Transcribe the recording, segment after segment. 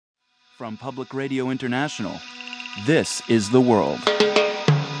From Public Radio International, this is The World.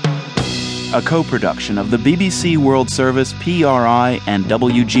 A co-production of the BBC World Service, PRI, and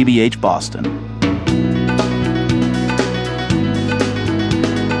WGBH Boston.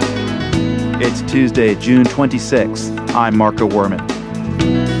 It's Tuesday, June 26th. I'm Marco Werman.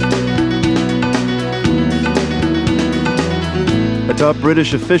 A top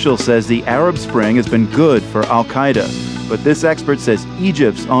British official says the Arab Spring has been good for Al-Qaeda. But this expert says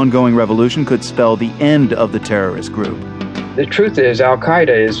Egypt's ongoing revolution could spell the end of the terrorist group. The truth is, Al-Qaeda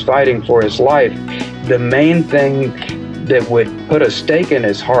is fighting for his life. The main thing that would put a stake in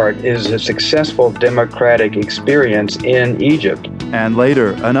his heart is a successful democratic experience in Egypt. And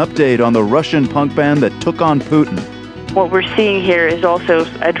later, an update on the Russian punk band that took on Putin. What we're seeing here is also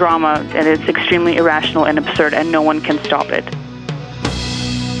a drama, and it's extremely irrational and absurd, and no one can stop it.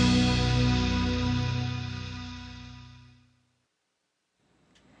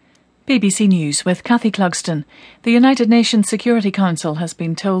 BBC News with Cathy Clugston. The United Nations Security Council has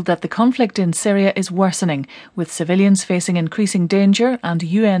been told that the conflict in Syria is worsening, with civilians facing increasing danger and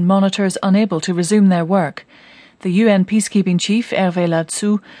UN monitors unable to resume their work. The UN peacekeeping chief, Hervé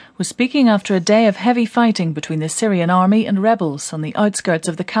Ladsou, was speaking after a day of heavy fighting between the Syrian army and rebels on the outskirts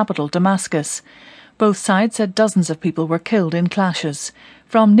of the capital, Damascus. Both sides said dozens of people were killed in clashes.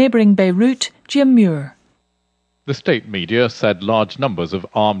 From neighbouring Beirut, Jim Muir. The state media said large numbers of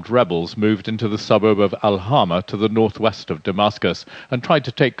armed rebels moved into the suburb of Al-Hama to the northwest of Damascus and tried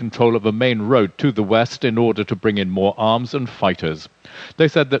to take control of a main road to the west in order to bring in more arms and fighters. They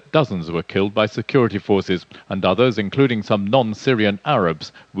said that dozens were killed by security forces and others, including some non-Syrian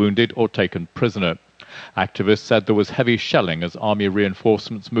Arabs, wounded or taken prisoner. Activists said there was heavy shelling as army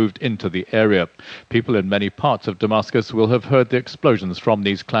reinforcements moved into the area. People in many parts of Damascus will have heard the explosions from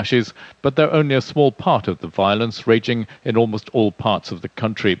these clashes, but they're only a small part of the violence raging in almost all parts of the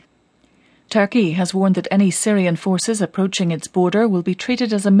country. Turkey has warned that any Syrian forces approaching its border will be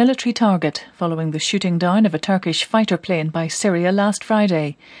treated as a military target following the shooting down of a Turkish fighter plane by Syria last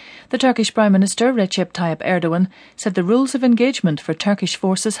Friday. The Turkish Prime Minister Recep Tayyip Erdogan said the rules of engagement for Turkish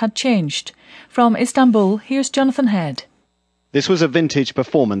forces had changed. From Istanbul, here's Jonathan Head. This was a vintage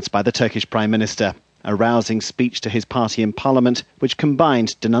performance by the Turkish Prime Minister, a rousing speech to his party in Parliament which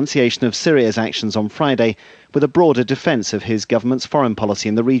combined denunciation of Syria's actions on Friday with a broader defence of his government's foreign policy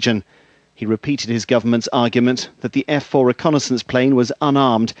in the region. He repeated his government's argument that the F-4 reconnaissance plane was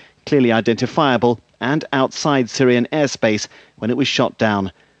unarmed, clearly identifiable, and outside Syrian airspace when it was shot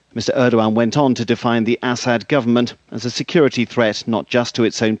down. Mr. Erdogan went on to define the Assad government as a security threat not just to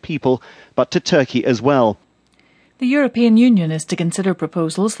its own people, but to Turkey as well. The European Union is to consider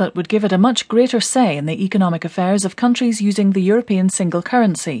proposals that would give it a much greater say in the economic affairs of countries using the European single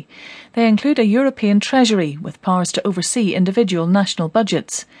currency. They include a European treasury with powers to oversee individual national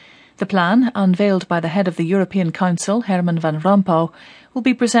budgets. The plan, unveiled by the head of the European Council, Herman Van Rompuy, will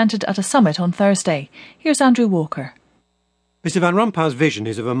be presented at a summit on Thursday. Here's Andrew Walker. Mr Van Rompuy's vision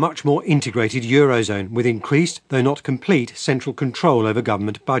is of a much more integrated Eurozone, with increased, though not complete, central control over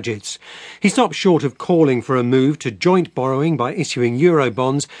government budgets. He stops short of calling for a move to joint borrowing by issuing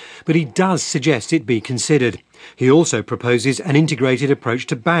Eurobonds, but he does suggest it be considered. He also proposes an integrated approach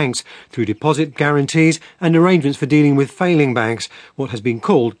to banks through deposit guarantees and arrangements for dealing with failing banks, what has been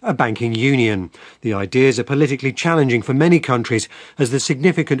called a banking union. The ideas are politically challenging for many countries as there's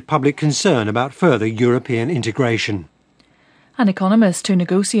significant public concern about further European integration. An economist who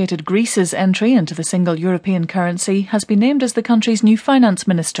negotiated Greece's entry into the single European currency has been named as the country's new finance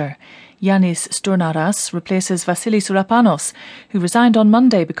minister. Yanis Stournaras replaces Vasilis Rapanos, who resigned on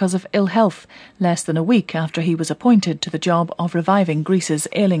Monday because of ill health, less than a week after he was appointed to the job of reviving Greece's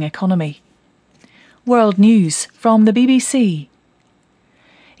ailing economy. World News from the BBC.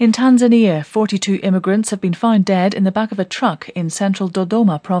 In Tanzania, 42 immigrants have been found dead in the back of a truck in central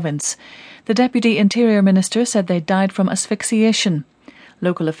Dodoma province. The Deputy Interior Minister said they died from asphyxiation.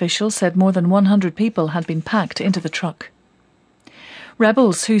 Local officials said more than 100 people had been packed into the truck.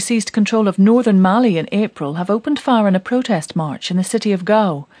 Rebels who seized control of northern Mali in April have opened fire in a protest march in the city of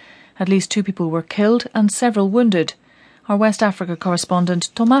Gao. At least 2 people were killed and several wounded. Our West Africa correspondent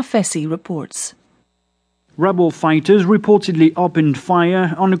Thomas Fessi reports. Rebel fighters reportedly opened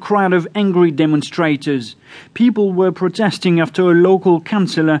fire on a crowd of angry demonstrators. People were protesting after a local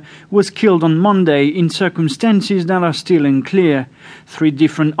councillor was killed on Monday in circumstances that are still unclear. 3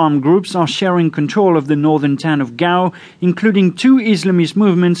 different armed groups are sharing control of the northern town of Gao, including 2 Islamist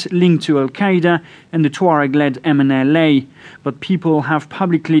movements linked to Al-Qaeda and the Tuareg-led MNLA. But people have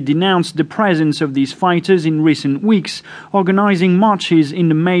publicly denounced the presence of these fighters in recent weeks, organising marches in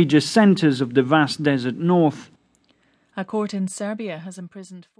the major centres of the vast desert north. A court in Serbia has imprisoned